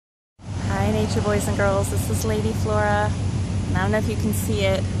Hi nature boys and girls, this is Lady Flora, and I don't know if you can see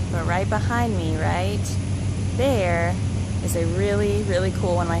it, but right behind me, right there, is a really, really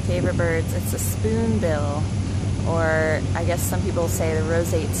cool, one of my favorite birds. It's a spoonbill, or I guess some people say the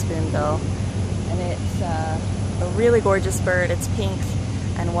roseate spoonbill, and it's a really gorgeous bird. It's pink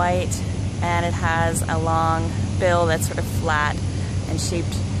and white, and it has a long bill that's sort of flat and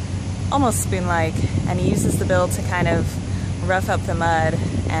shaped almost spoon-like, and he uses the bill to kind of rough up the mud,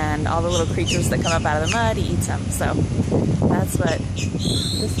 and all the little creatures that come up out of the mud, he eats them. So that's what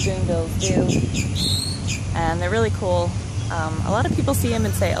the spoonbills do, and they're really cool. A lot of people see him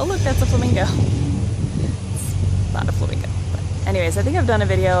and say, oh look, that's a flamingo. It's not a flamingo. But anyways, I think I've done a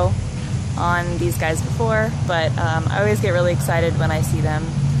video on these guys before, but I always get really excited when I see them,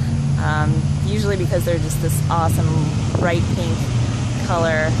 usually because they're just this awesome bright pink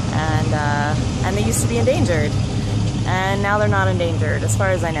color, and they used to be endangered. And now they're not endangered, as far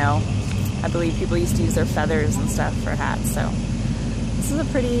as I know. I believe people used to use their feathers and stuff for hats, so. This is a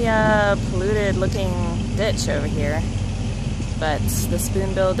pretty polluted looking ditch over here, but the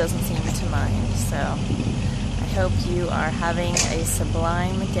spoonbill doesn't seem to mind, so I hope you are having a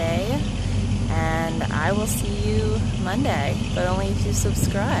sublime day, and I will see you Monday, but only if you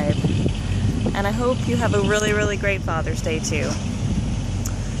subscribe. And I hope you have a really, really great Father's Day too.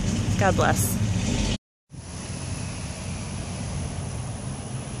 God bless.